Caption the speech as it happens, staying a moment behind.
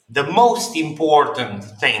the most important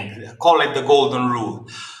thing, call it the golden rule,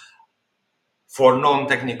 for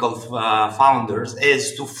non-technical founders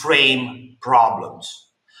is to frame problems,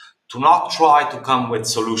 to not try to come with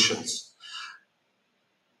solutions.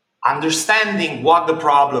 Understanding what the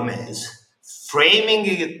problem is, framing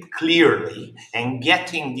it clearly, and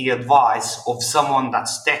getting the advice of someone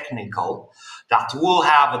that's technical, that will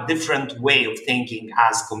have a different way of thinking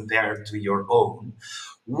as compared to your own,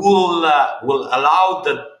 will allow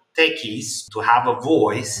the techies to have a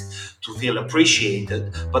voice, to feel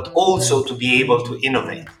appreciated, but also to be able to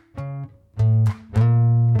innovate.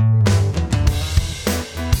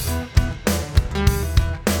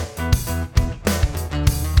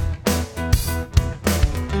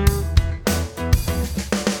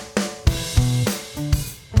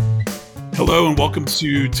 Hello and welcome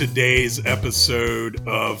to today's episode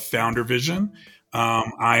of Founder Vision.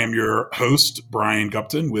 I am your host, Brian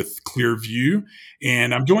Gupton with Clearview,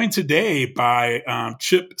 and I'm joined today by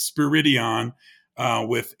Chip Spiridion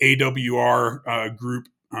with AWR Group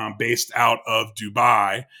based out of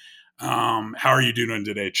Dubai. How are you doing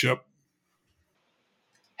today, Chip?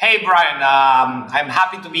 Hey, Brian. I'm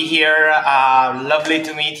happy to be here. Lovely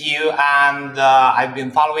to meet you. And I've been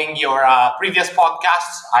following your previous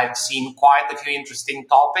podcasts. I've seen quite a few interesting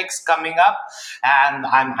topics coming up, and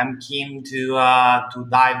I'm keen to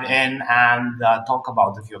dive in and talk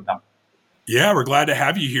about a few of them. Yeah, we're glad to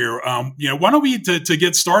have you here. Why don't we to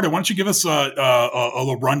get started? Why don't you give us a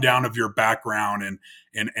little rundown of your background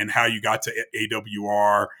and how you got to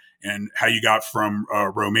AWR and how you got from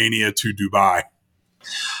Romania to Dubai?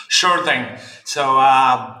 Sure thing. So,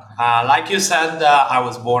 like you said, I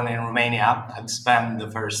was born in Romania. I've spent the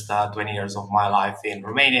first 20 years of my life in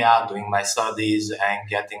Romania doing my studies and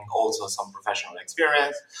getting also some professional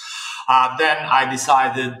experience. Then I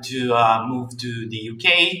decided to move to the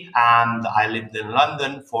UK, and I lived in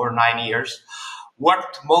London for 9 years.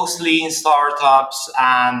 Worked mostly in startups,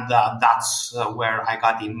 and that's where I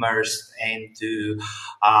got immersed into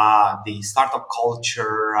the startup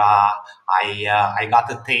culture. I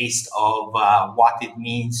got a taste of what it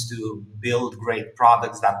means to build great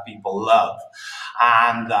products that people love.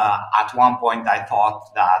 And at one point, I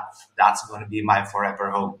thought that that's going to be my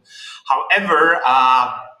forever home. However,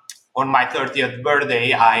 on my 30th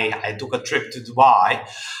birthday, I took a trip to Dubai,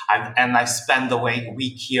 and I spent a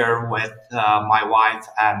week here with my wife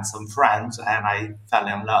and some friends, and I fell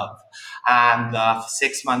in love. And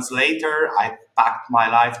 6 months later, I packed my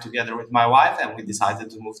life together with my wife, and we decided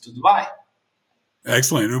to move to Dubai.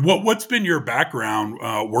 Excellent. And what's been your background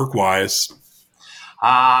work-wise?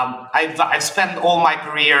 I've spent all my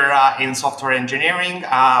career in software engineering.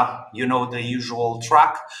 The usual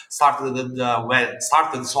track.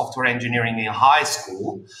 Started software engineering in high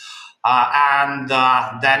school, and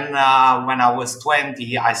then when I was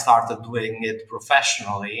 20, I started doing it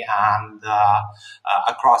professionally and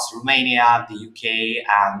across Romania, the UK,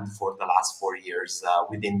 and for the last 4 years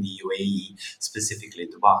within the UAE, specifically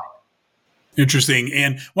Dubai. Interesting.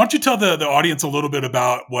 And why don't you tell the audience a little bit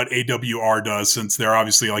about what AWR does, since they're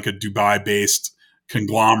obviously like a Dubai-based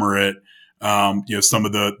conglomerate. Some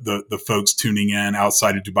of the folks tuning in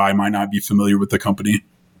outside of Dubai might not be familiar with the company.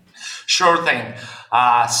 Sure thing.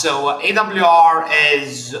 So AWR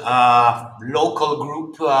is a local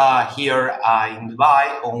group here in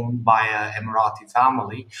Dubai, owned by an Emirati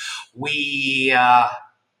family. We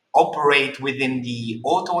operate within the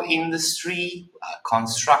auto industry,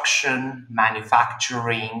 construction,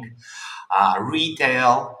 manufacturing,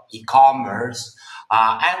 retail, e-commerce,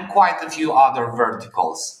 and quite a few other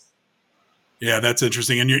verticals. Yeah, that's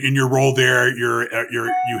interesting. And in your role there,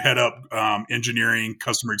 you head up engineering,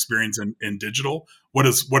 customer experience, and digital. What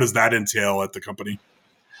does that entail at the company?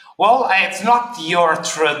 Well, it's not your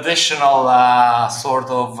traditional sort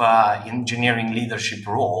of engineering leadership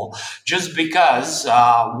role, just because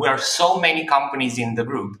we're so many companies in the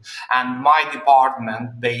group, and my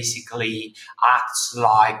department basically acts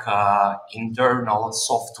like an internal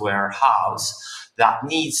software house that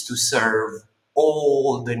needs to serve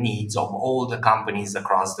all the needs of all the companies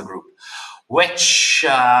across the group, which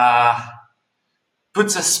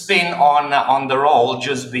puts a spin on the role,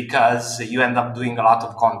 just because you end up doing a lot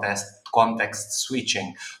of context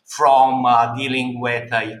switching from dealing with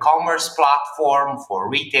an e-commerce platform for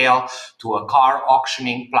retail to a car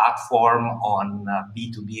auctioning platform on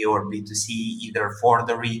B2B or B2C, either for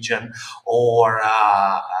the region or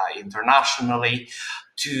internationally,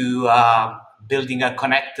 to building a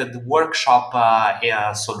connected workshop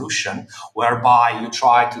solution whereby you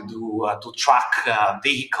try to track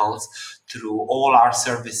vehicles through all our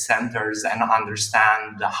service centers and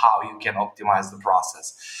understand how you can optimize the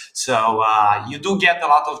process. So you do get a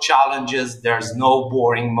lot of challenges. There's no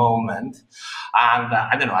boring moment. And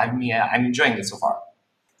I don't know, I'm enjoying it so far.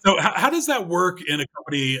 So how does that work in a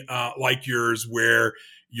company like yours, where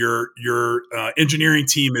your engineering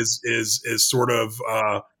team is sort of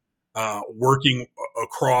working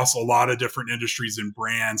across a lot of different industries and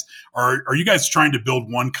brands? Are you guys trying to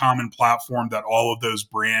build one common platform that all of those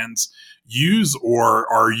brands use,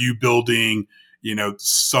 or are you building,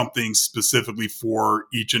 something specifically for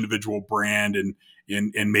each individual brand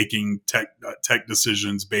and making tech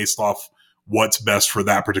decisions based off what's best for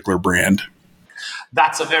that particular brand?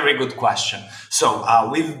 That's a very good question. So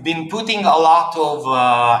we've been putting a lot of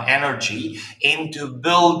energy into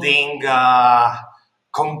building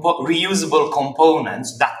reusable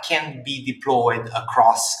components that can be deployed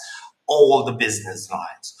across all the business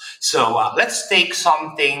lines. So let's take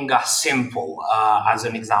something simple as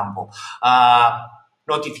an example.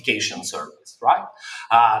 Notification service, right?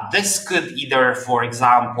 This could either, for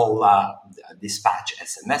example, dispatch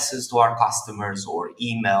SMSs to our customers or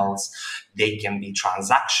emails. They can be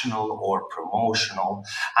transactional or promotional.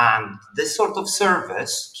 And this sort of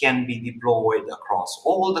service can be deployed across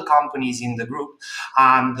all the companies in the group,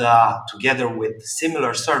 and together with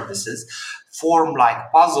similar services, form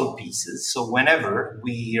like puzzle pieces. So whenever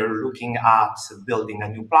we are looking at building a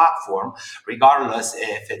new platform, regardless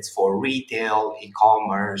if it's for retail,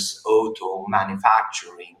 e-commerce, auto,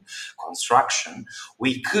 manufacturing, construction,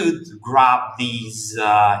 we could grab these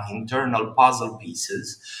internal puzzle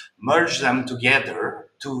pieces, merge them together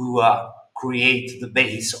to create the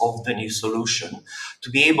base of the new solution, to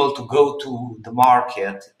be able to go to the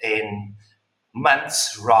market in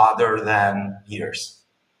months rather than years.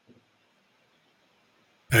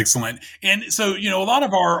 Excellent. And so, a lot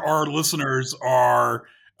of our listeners are,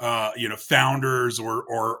 founders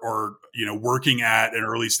or working at an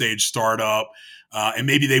early stage startup, and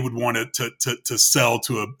maybe they would want to sell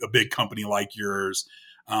to a big company like yours.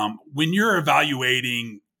 When you're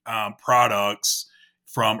evaluating products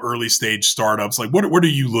from early stage startups, like what are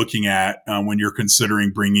you looking at when you're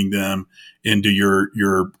considering bringing them into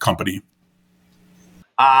your company?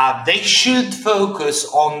 They should focus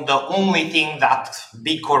on the only thing that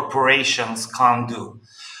big corporations can't do,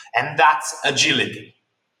 and that's agility,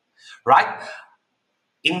 right?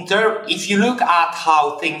 If you look at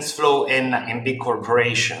how things flow in big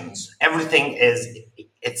corporations,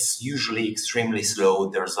 it's usually extremely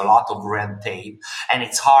slow. There's a lot of red tape, and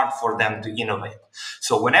it's hard for them to innovate.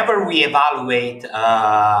 So whenever we evaluate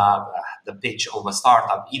the pitch of a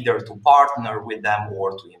startup, either to partner with them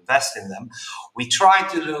or to invest in them, we try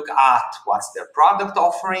to look at what's their product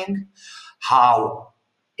offering, how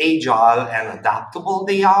agile and adaptable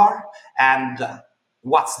they are, and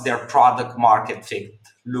what's their product market fit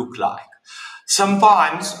look like.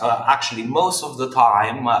 Sometimes, actually, most of the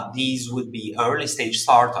time, these would be early stage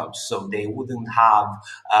startups, so they wouldn't have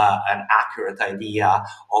an accurate idea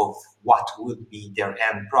of what would be their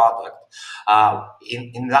end product.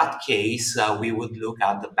 In that case, we would look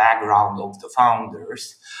at the background of the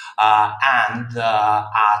founders and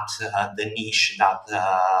at the niche that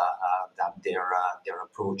they're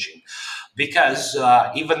approaching. Because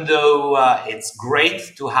even though it's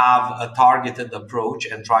great to have a targeted approach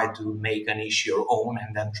and try to make a niche your own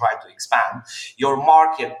and then try to expand, your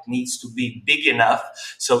market needs to be big enough.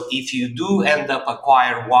 So if you do end up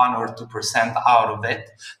acquire 1 or 2% out of it,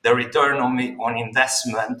 the return on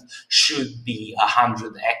investment should be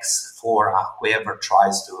 100x for whoever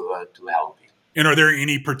tries to help you. And are there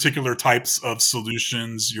any particular types of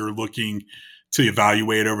solutions you're looking to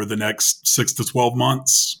evaluate over the next 6 to 12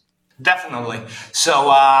 months? Definitely. So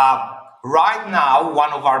right now,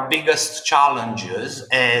 one of our biggest challenges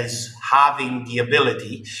is having the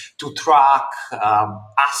ability to track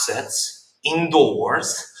assets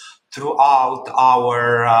indoors throughout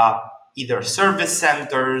our either service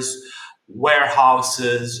centers,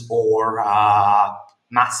 warehouses, or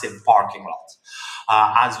massive parking lots.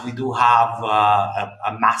 As we do have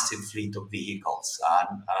a massive fleet of vehicles,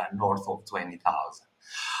 north of 20,000.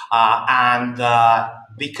 And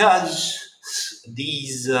because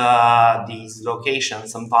these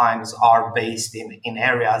locations sometimes are based in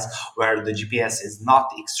areas where the GPS is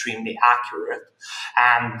not extremely accurate,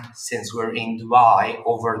 and since we're in Dubai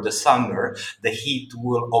over the summer, the heat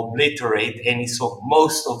will obliterate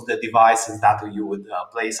most of the devices that you would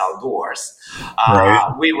place outdoors.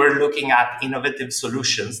 Right. We were looking at innovative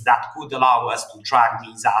solutions that could allow us to track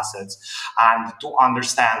these assets and to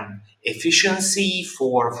understand efficiency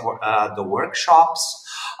for the workshops,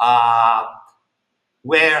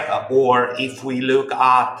 or if we look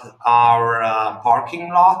at our parking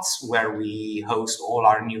lots where we host all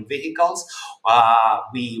our new vehicles,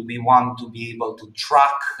 we want to be able to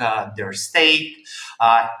track their state.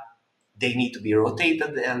 They need to be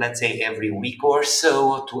rotated, let's say, every week or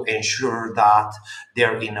so to ensure that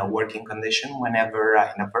they're in a working condition whenever,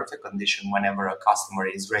 in a perfect condition, whenever a customer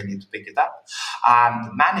is ready to pick it up.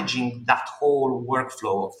 And managing that whole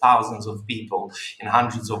workflow of thousands of people in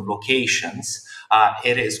hundreds of locations,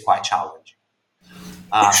 it is quite challenging.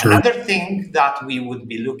 Sure. Another thing that we would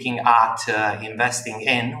be looking at investing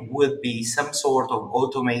in would be some sort of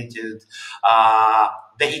automated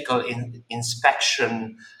vehicle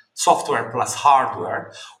inspection software plus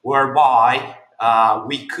hardware, whereby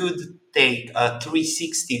we could take a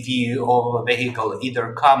 360 view of a vehicle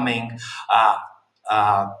either coming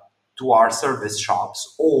uh, to our service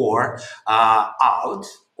shops or out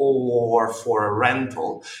or for a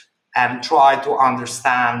rental, and try to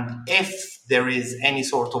understand if there is any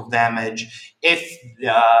sort of damage, if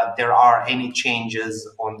there are any changes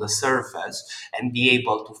on the surface, and be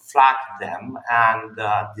able to flag them and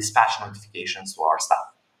dispatch notifications to our staff.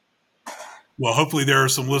 Well, hopefully there are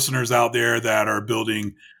some listeners out there that are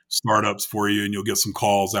building startups for you, and you'll get some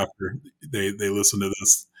calls after they listen to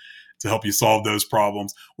this to help you solve those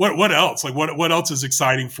problems. What else? Like what else is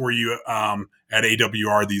exciting for you at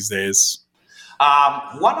AWR these days?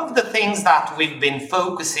 One of the things that we've been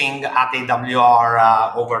focusing at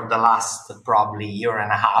AWR over the last probably year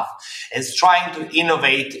and a half is trying to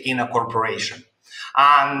innovate in a corporation.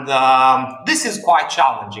 And this is quite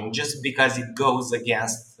challenging just because it goes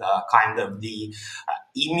against kind of the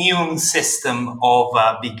immune system of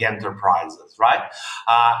big enterprises, right?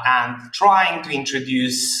 And trying to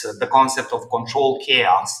introduce the concept of controlled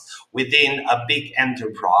chaos within a big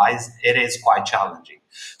enterprise, it is quite challenging.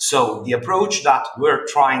 So the approach that we're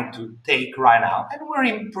trying to take right now, and we're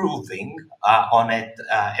improving on it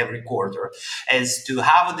every quarter, is to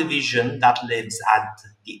have a division that lives at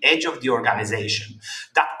the edge of the organization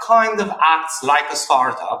that kind of acts like a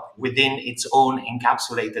startup within its own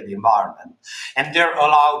encapsulated environment. And they're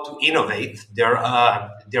allowed to innovate. They're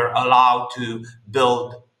allowed to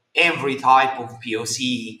build every type of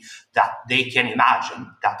POC that they can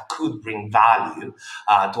imagine that could bring value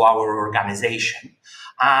to our organization,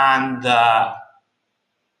 and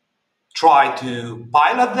try to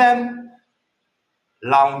pilot them,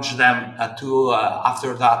 launch them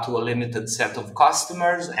after that to a limited set of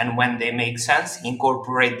customers, and when they make sense,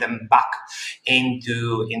 incorporate them back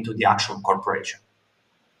into the actual corporation.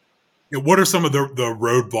 What are some of the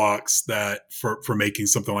roadblocks that for making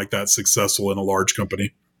something like that successful in a large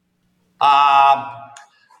company?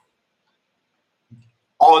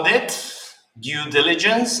 Audit, due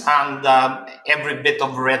diligence, and every bit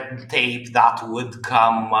of red tape that would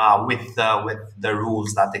come with the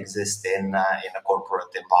rules that exist in a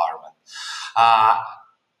corporate environment.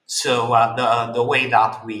 So the way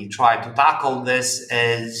that we try to tackle this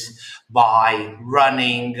is by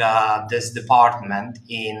running this department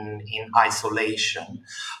in isolation,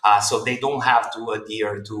 so they don't have to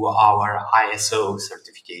adhere to our ISO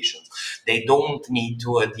certifications. They don't need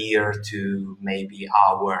to adhere to maybe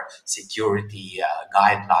our security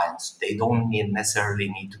guidelines. They don't necessarily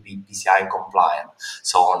need to be PCI compliant,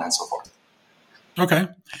 so on and so forth. Okay.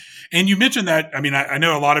 And you mentioned that, I mean, I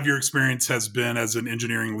know a lot of your experience has been as an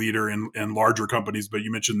engineering leader in larger companies, but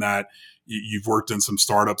you mentioned that you've worked in some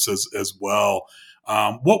startups as well.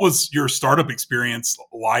 What was your startup experience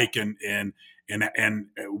like, and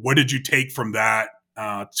what did you take from that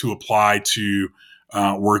to apply to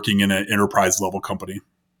working in an enterprise level company?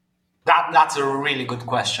 That's a really good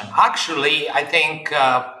question. Actually, I think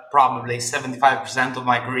probably 75% of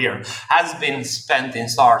my career has been spent in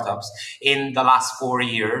startups. In the last 4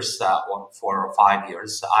 years, or 4 or 5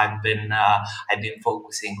 years, I've been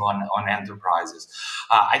focusing on enterprises.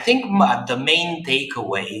 I think the main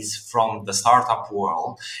takeaways from the startup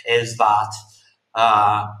world is that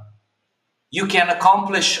you can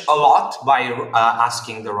accomplish a lot by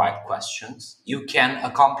asking the right questions. You can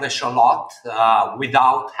accomplish a lot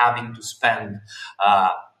without having to spend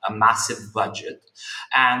a massive budget.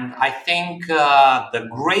 And I think the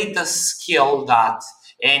greatest skill that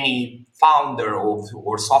any founder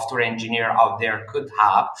or software engineer out there could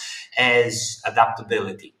have is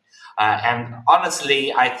adaptability. And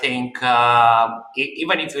honestly, I think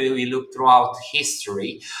even if we look throughout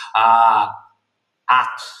history at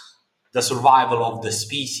the survival of the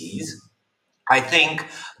species, I think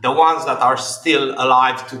the ones that are still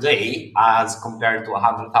alive today, as compared to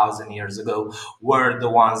 100,000 years ago, were the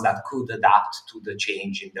ones that could adapt to the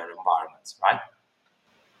change in their environments, right?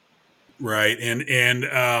 Right. And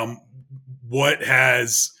what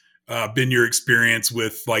has been your experience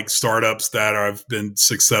with like startups that have been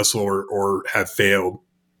successful or have failed?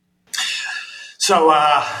 So,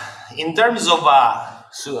 in terms of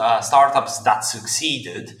startups that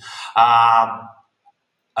succeeded,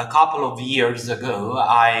 a couple of years ago,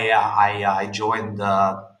 I joined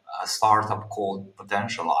a startup called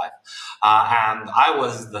Potential Life, and I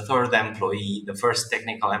was the third employee, the first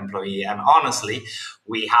technical employee. And honestly,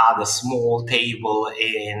 we had a small table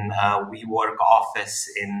in a WeWork office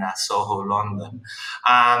in Soho, London,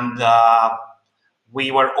 and we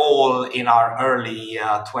were all in our early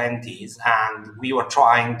 20s, and we were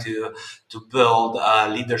trying to build a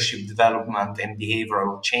leadership development and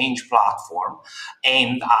behavioral change platform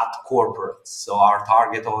aimed at corporates. So our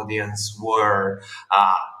target audience were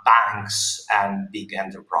banks and big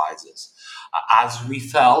enterprises. As we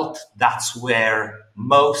felt, that's where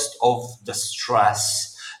most of the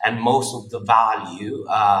stress and most of the value,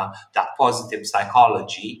 that positive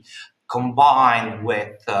psychology combined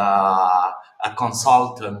with a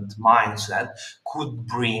consultant mindset could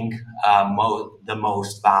bring the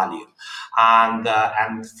most value. And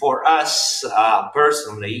for us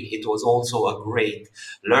personally, it was also a great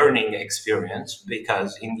learning experience,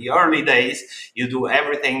 because in the early days, you do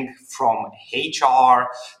everything from HR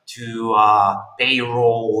to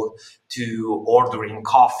payroll to ordering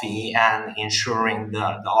coffee and ensuring the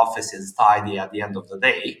office is tidy at the end of the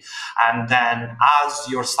day. And then as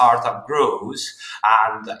your startup grows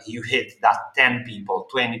and you hit that 10 people,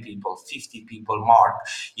 20 people, 50 people mark,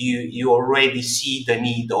 you already see the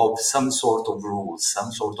need of some sort of rules,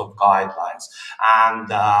 some sort of guidelines.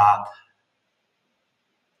 And I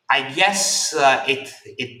guess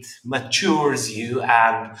it matures you,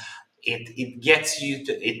 and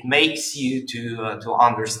it makes you to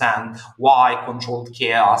understand why controlled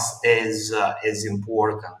chaos is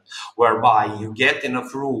important, whereby you get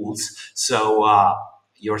enough rules so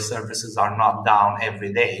your services are not down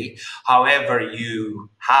every day. However, you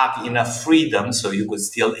have enough freedom so you could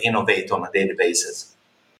still innovate on a daily basis.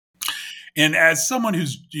 And as someone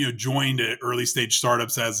who's joined early stage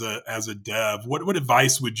startups as a dev, what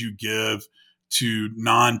advice would you give to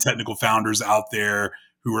non-technical founders out there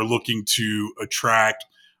who are looking to attract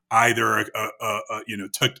either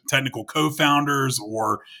technical co-founders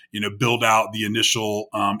or build out the initial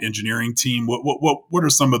engineering team? What are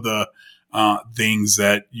some of the things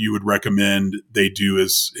that you would recommend they do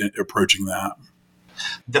as approaching that?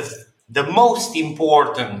 The most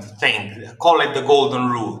important thing, call it the golden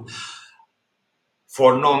rule,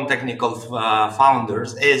 for non-technical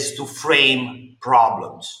founders is to frame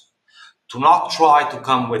problems, to not try to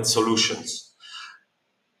come with solutions.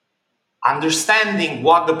 Understanding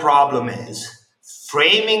what the problem is,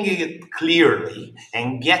 framing it clearly,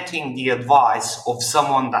 and getting the advice of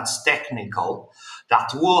someone that's technical,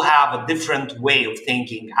 that will have a different way of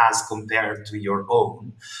thinking as compared to your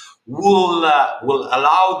own, will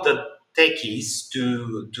allow the techies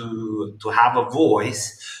to have a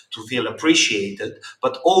voice, to feel appreciated,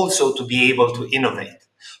 but also to be able to innovate.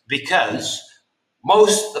 Because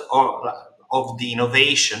most of the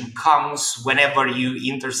innovation comes whenever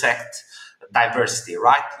you intersect diversity,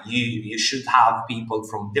 right? You should have people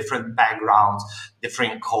from different backgrounds,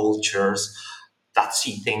 different cultures that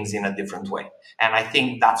see things in a different way. And I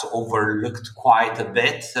think that's overlooked quite a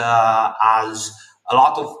bit, as a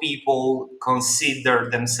lot of people consider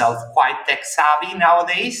themselves quite tech savvy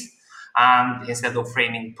nowadays. And instead of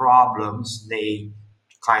framing problems, they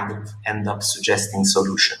kind of end up suggesting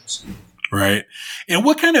solutions. Right. And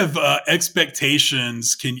what kind of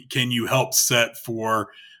expectations can you help set for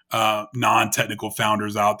non-technical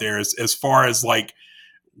founders out there as far as like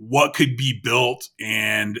what could be built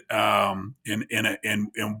and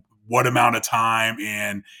in what amount of time,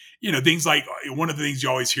 and things like, one of the things you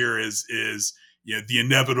always hear is the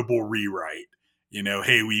inevitable rewrite.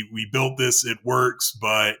 Hey, we built this, it works,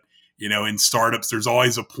 but in startups there's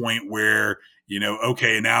always a point where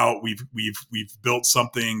okay, now we've built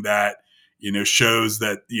something that shows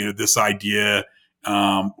that this idea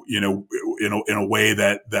in a way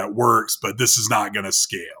that works, but this is not going to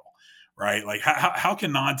scale, right? Like how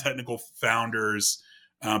can non-technical founders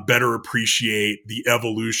better appreciate the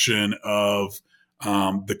evolution of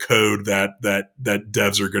the code that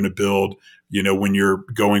devs are going to build when you're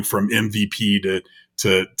going from MVP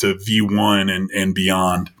to V1 and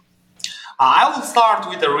beyond? I will start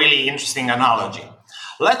with a really interesting analogy.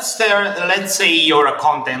 Let's say you're a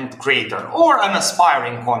content creator or an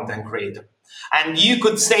aspiring content creator, and you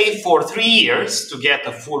could save for 3 years to get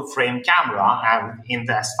a full frame camera and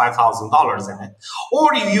invest $5,000 in it.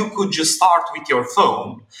 Or you could just start with your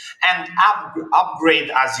phone and upgrade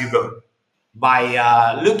as you go.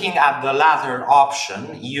 By looking at the latter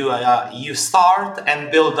option, you start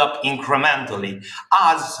and build up incrementally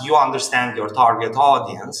as you understand your target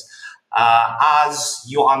audience, as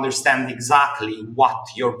you understand exactly what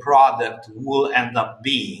your product will end up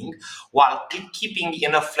being, while keeping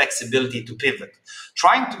enough flexibility to pivot.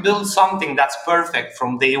 Trying to build something that's perfect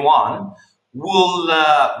from day one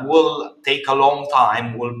will take a long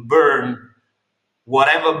time, will burn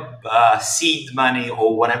whatever seed money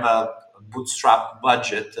or whatever bootstrap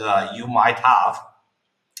budget you might have,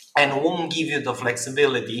 and won't give you the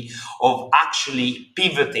flexibility of actually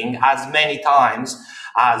pivoting as many times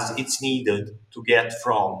as it's needed to get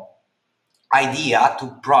from idea to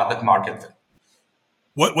product market fit.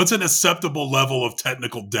 What's an acceptable level of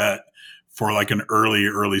technical debt for like an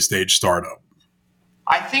early stage startup?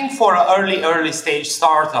 I think for an early stage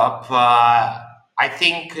startup, I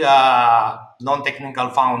think non-technical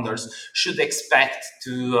founders should expect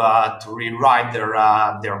to rewrite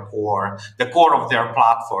their core, the core of their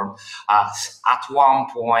platform, at one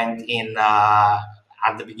point in.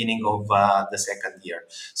 At the beginning of the second year.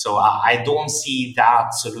 So I don't see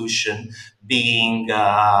that solution being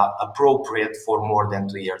appropriate for more than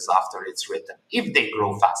 2 years after it's written, if they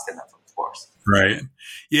grow fast enough, of course. Right.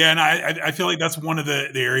 Yeah. And I feel like that's one of the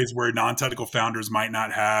areas where non-technical founders might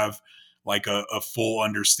not have like a full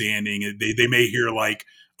understanding. They may hear like,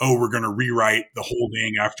 oh, we're going to rewrite the whole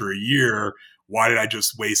thing after a year. Why did I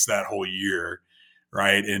just waste that whole year?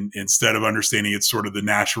 Right. And instead of understanding it's sort of the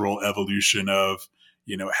natural evolution of,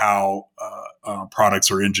 how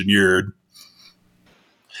products are engineered.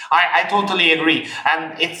 I totally agree.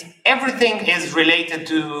 And it's everything is related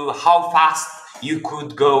to how fast you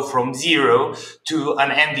could go from zero to an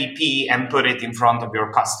MVP and put it in front of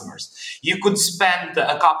your customers. You could spend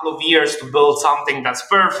a couple of years to build something that's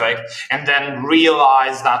perfect and then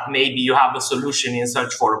realize that maybe you have a solution in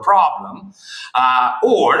search for a problem.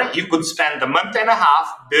 Or you could spend a month and a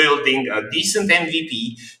half building a decent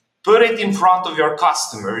MVP, put it in front of your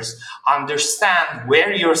customers, understand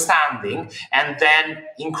where you're standing, and then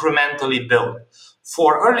incrementally build.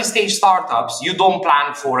 For early stage startups, you don't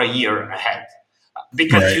plan for a year ahead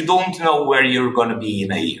because Right. you don't know where you're going to be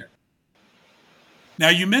in a year. Now,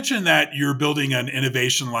 you mentioned that you're building an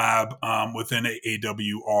innovation lab within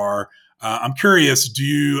AWR. I'm curious,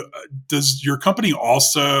 does your company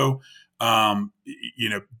also, do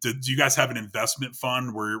you guys have an investment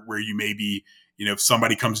fund where you maybe, if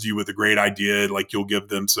somebody comes to you with a great idea, like you'll give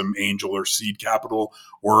them some angel or seed capital,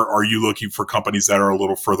 or are you looking for companies that are a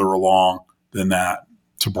little further along than that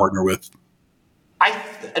to partner with?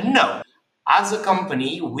 No. As a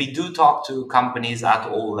company, we do talk to companies at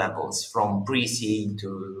all levels, from pre-seed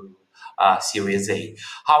to Series A.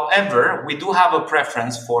 However, we do have a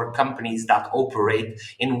preference for companies that operate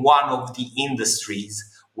in one of the industries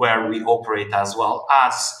where we operate, as well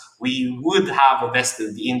as we would have a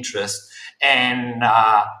vested interest in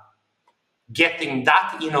getting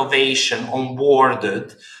that innovation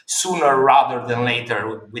onboarded sooner rather than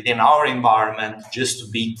later within our environment, just to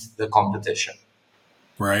beat the competition.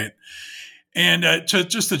 Right. And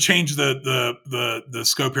to change the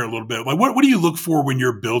scope here a little bit, like what do you look for when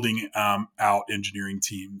you're building out engineering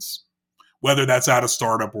teams, whether that's at a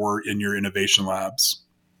startup or in your innovation labs?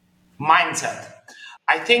 Mindset.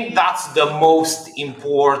 I think that's the most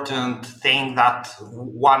important thing that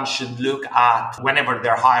one should look at whenever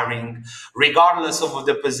they're hiring, regardless of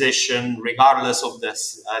the position, regardless of the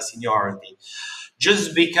seniority.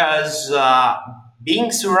 Just because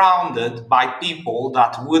being surrounded by people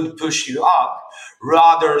that would push you up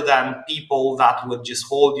rather than people that would just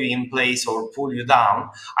hold you in place or pull you down,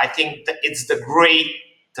 I think that it's the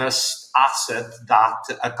greatest asset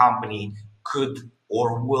that a company could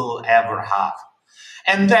or will ever have.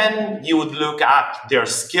 And then you would look at their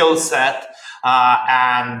skill set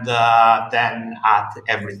and then at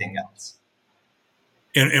everything else.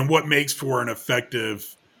 And what makes for an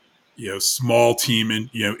effective, small team and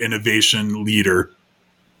innovation leader?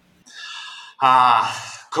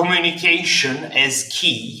 Communication is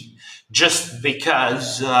key. Just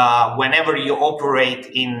because whenever you operate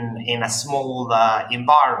in a small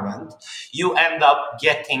environment, you end up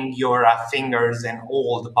getting your fingers in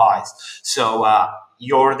all the pies. So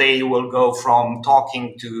your day will go from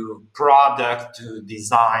talking to product to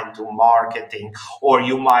design to marketing, or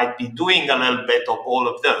you might be doing a little bit of all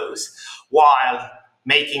of those while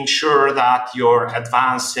making sure that you're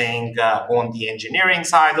advancing on the engineering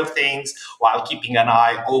side of things while keeping an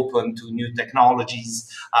eye open to new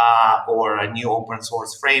technologies or new open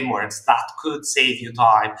source frameworks that could save you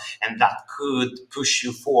time and that could push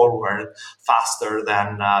you forward faster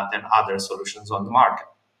than other solutions on the market.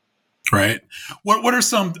 Right. What are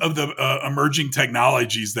some of the emerging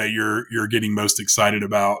technologies that you're getting most excited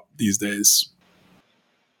about these days?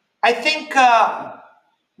 I think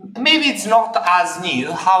maybe it's not as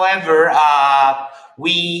new. However,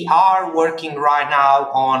 we are working right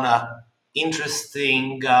now on a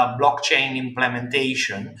interesting blockchain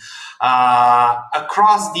implementation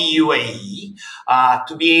across the UAE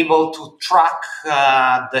to be able to track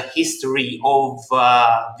the history of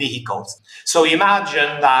vehicles. So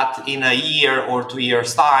imagine that in a year or 2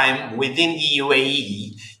 years' time, within the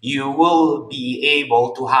UAE, you will be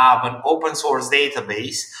able to have an open source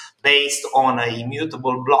database based on a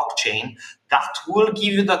immutable blockchain that will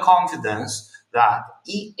give you the confidence that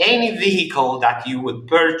any vehicle that you would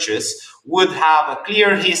purchase would have a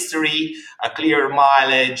clear history, a clear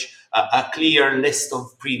mileage, a clear list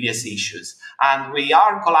of previous issues. And we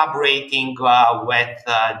are collaborating with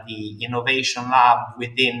the innovation lab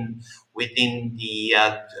within the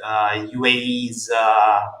UAE's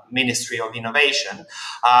Ministry of Innovation.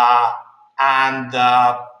 And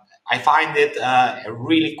I find it a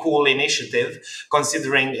really cool initiative,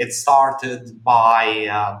 considering it started by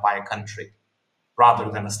a country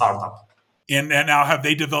rather than a startup. And now, have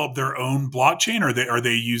they developed their own blockchain, or are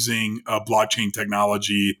they using a blockchain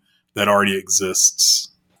technology that already exists?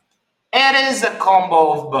 It is a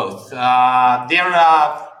combo of both.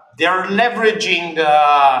 They're leveraging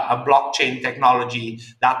a blockchain technology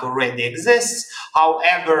that already exists.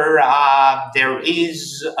 However, there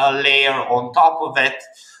is a layer on top of it,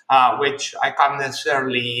 which I can't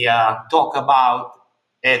necessarily talk about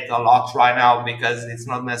it a lot right now because it's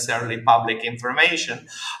not necessarily public information.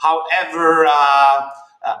 However,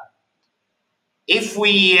 if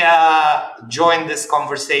we join this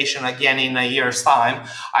conversation again in a year's time,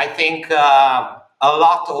 I think a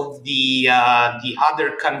lot of the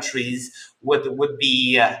other countries would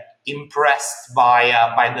be impressed by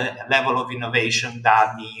the level of innovation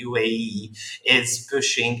that the UAE is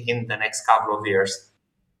pushing in the next couple of years.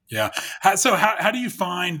 Yeah. So how do you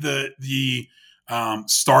find the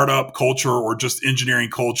startup culture or just engineering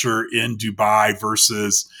culture in Dubai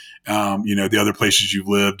versus the other places you've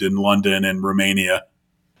lived in London and Romania?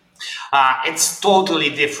 It's totally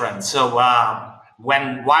different. So while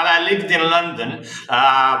I lived in London,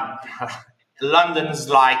 London's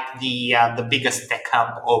like the biggest tech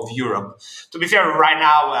hub of Europe. To be fair, right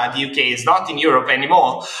now the UK is not in Europe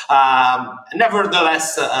anymore.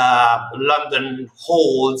 Nevertheless, London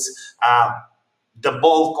holds the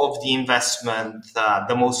bulk of the investment,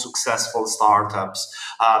 the most successful startups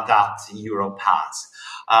that Europe has.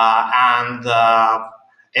 And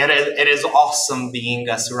it is awesome being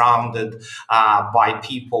surrounded by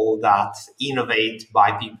people that innovate,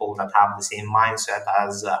 by people that have the same mindset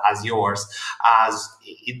as yours. As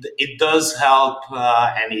it does help,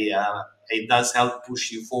 it does help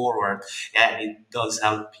push you forward, and it does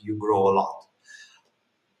help you grow a lot.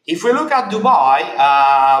 If we look at Dubai,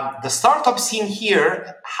 the startup scene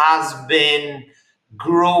here has been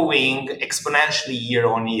growing exponentially year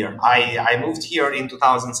on year. I moved here in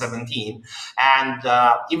 2017, and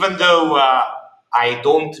even though I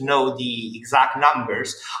don't know the exact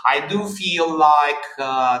numbers, I do feel like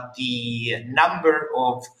the number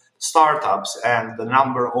of startups and the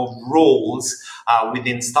number of roles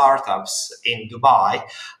within startups in Dubai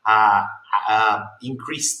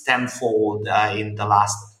increased tenfold in the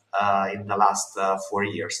last 4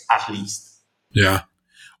 years at least. Yeah.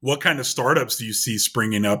 What kind of startups do you see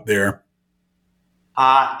springing up there?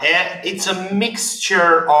 It's a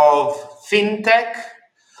mixture of fintech,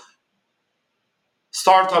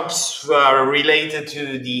 startups related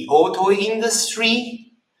to the auto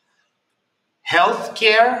industry,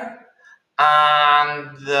 healthcare,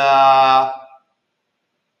 and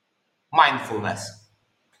mindfulness.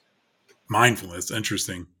 Mindfulness,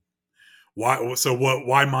 interesting. Why? So,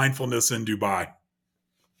 why mindfulness in Dubai?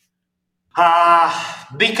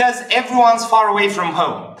 Because everyone's far away from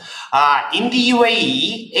home. In the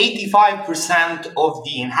UAE, 85% of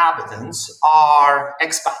the inhabitants are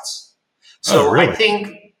expats. So oh, really? I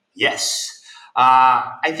think, yes.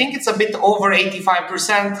 I think it's a bit over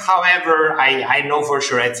 85%. However, I know for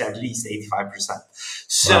sure it's at least 85%.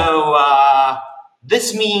 So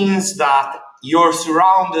this means that you're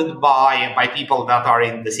surrounded by people that are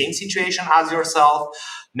in the same situation as yourself,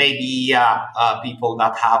 maybe people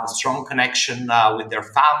that have a strong connection with their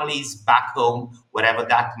families back home, whatever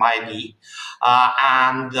that might be.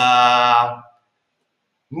 And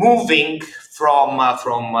moving from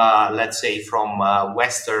let's say from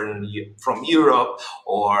from Europe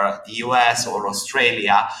or the US or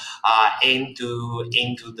Australia into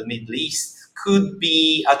the Middle East could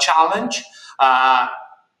be a challenge.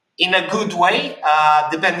 in a good way,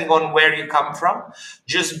 depending on where you come from.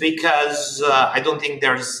 Just because I don't think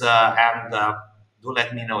there's, and do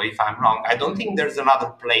let me know if I'm wrong, I don't think there's another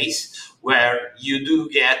place where you do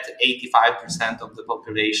get 85% of the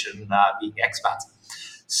population being expats.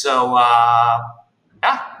 So,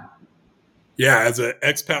 yeah. Yeah, as an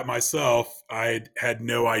expat myself, I had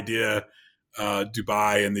no idea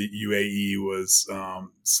Dubai and the UAE was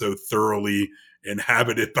so thoroughly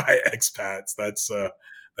inhabited by expats. That's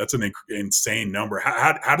an insane number.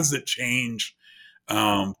 How does it change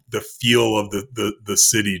the feel of the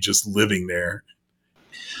city just living there?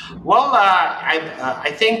 Well,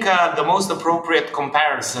 I think the most appropriate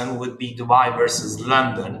comparison would be Dubai versus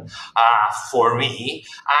London for me.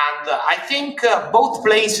 And I think both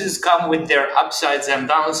places come with their upsides and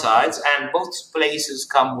downsides, and both places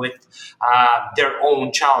come with their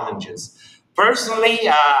own challenges. Personally,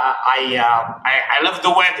 I love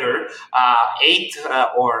the weather. 8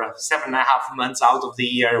 or 7.5 months out of the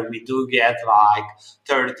year, we do get like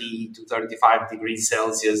 30 to 35 degrees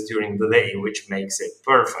Celsius during the day, which makes it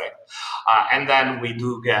perfect. And then we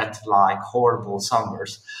do get like horrible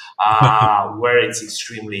summers where it's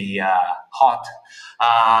extremely hot.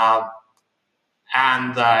 Uh,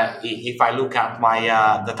 and if I look at my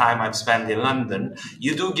the time I've spent in London,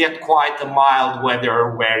 you do get quite a mild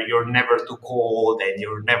weather where you're never too cold and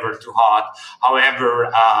you're never too hot.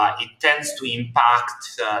 However, it tends to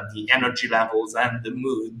impact the energy levels and the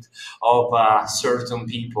mood of certain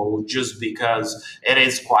people just because it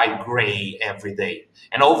is quite gray every day.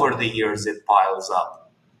 And over the years, it piles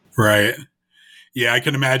up. Right. Yeah, I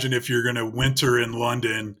can imagine if you're going to winter in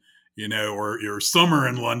London, or your summer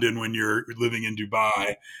in London when you're living in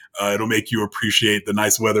Dubai, it'll make you appreciate the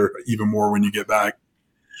nice weather even more when you get back.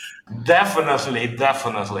 Definitely,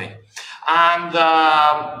 definitely. And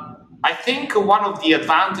I think one of the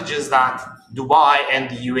advantages that Dubai and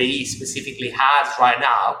the UAE specifically has right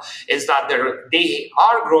now is that they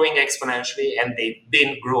are growing exponentially and they've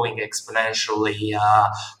been growing exponentially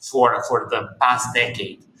for the past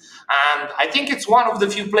decade. And I think it's one of the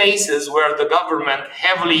few places where the government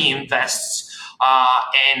heavily invests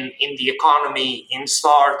in the economy, in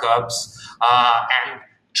startups, and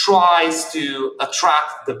tries to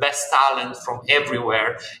attract the best talent from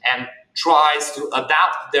everywhere and tries to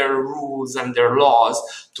adapt their rules and their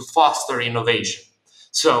laws to foster innovation.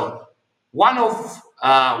 So one of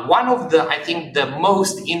the I think the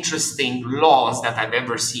most interesting laws that I've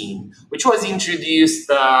ever seen, which was introduced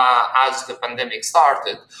as the pandemic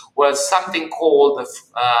started, was something called the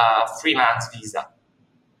freelance visa,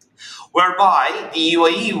 whereby the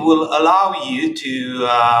UAE will allow you to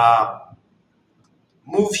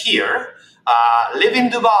move here, live in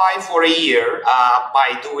Dubai for a year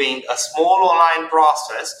by doing a small online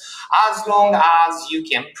process, as long as you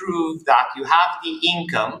can prove that you have the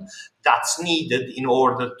income that's needed in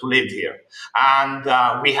order to live here. And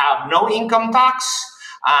we have no income tax,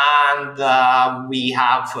 and we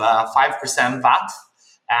have 5% VAT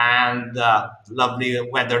and lovely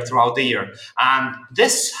weather throughout the year. And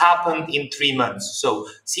this happened in 3 months. So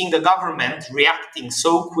seeing the government reacting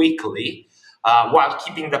so quickly while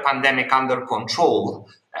keeping the pandemic under control,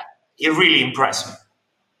 it really impressed me.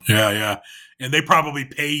 Yeah. And they probably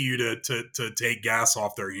pay you to take gas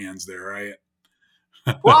off their hands there, right?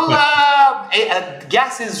 Well,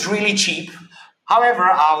 gas is really cheap. However,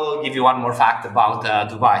 I will give you one more fact about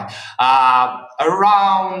Dubai.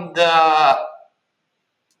 Around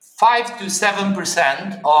 5 to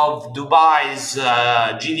 7% of Dubai's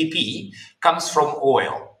GDP comes from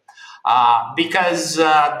oil. Because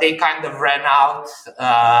they kind of ran out,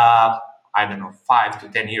 I don't know, 5 to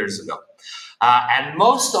 10 years ago. And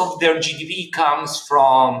most of their GDP comes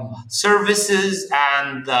from services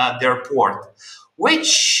and their port,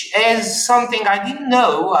 which is something I didn't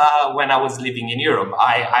know when I was living in Europe.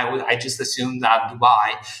 I just assumed that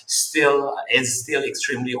Dubai is still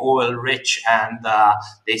extremely oil rich and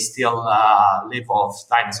they still live off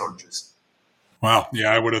dinosaur juice. Wow.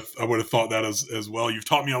 Yeah, I would have thought that as well. You've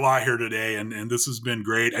taught me a lot here today, and this has been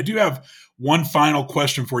great. I do have one final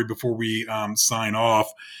question for you before we sign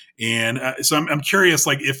off, and so I'm curious,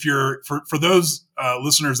 like if you're for those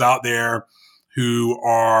listeners out there who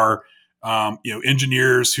are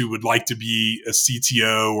engineers who would like to be a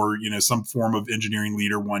CTO or some form of engineering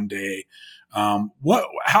leader one day.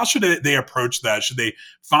 How should they approach that? Should they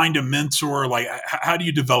find a mentor? Like, how do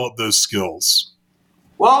you develop those skills?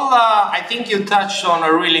 Well, I think you touched on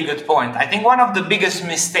a really good point. I think one of the biggest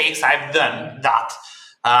mistakes I've done that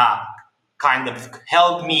kind of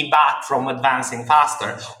held me back from advancing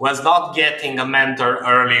faster was not getting a mentor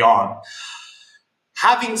early on.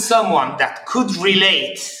 Having someone that could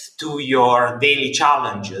relate to your daily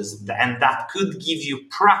challenges, and that could give you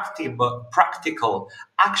practical,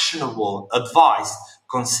 actionable advice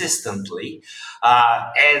consistently,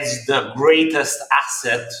 as the greatest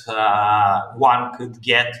asset one could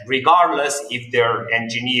get, regardless if they're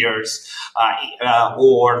engineers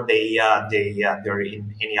or they're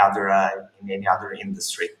in any other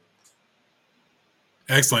industry.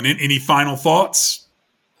 Excellent. Any final thoughts?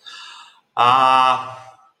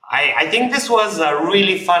 I think this was a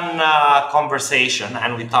really fun conversation,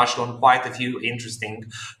 and we touched on quite a few interesting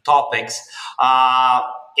topics.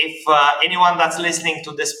 If anyone that's listening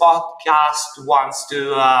to this podcast wants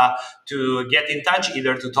to get in touch,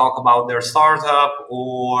 either to talk about their startup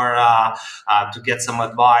or to get some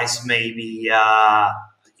advice, maybe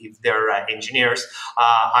if they're engineers,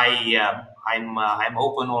 I'm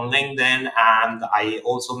open on LinkedIn, and I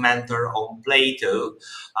also mentor on Plato,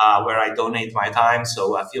 where I donate my time.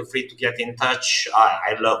 So feel free to get in touch.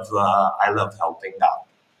 I love helping out.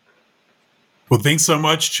 Well, thanks so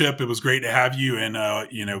much, Chip. It was great to have you, and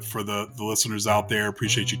for the listeners out there,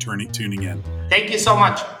 appreciate you tuning in. Thank you so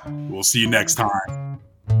much. We'll see you next time.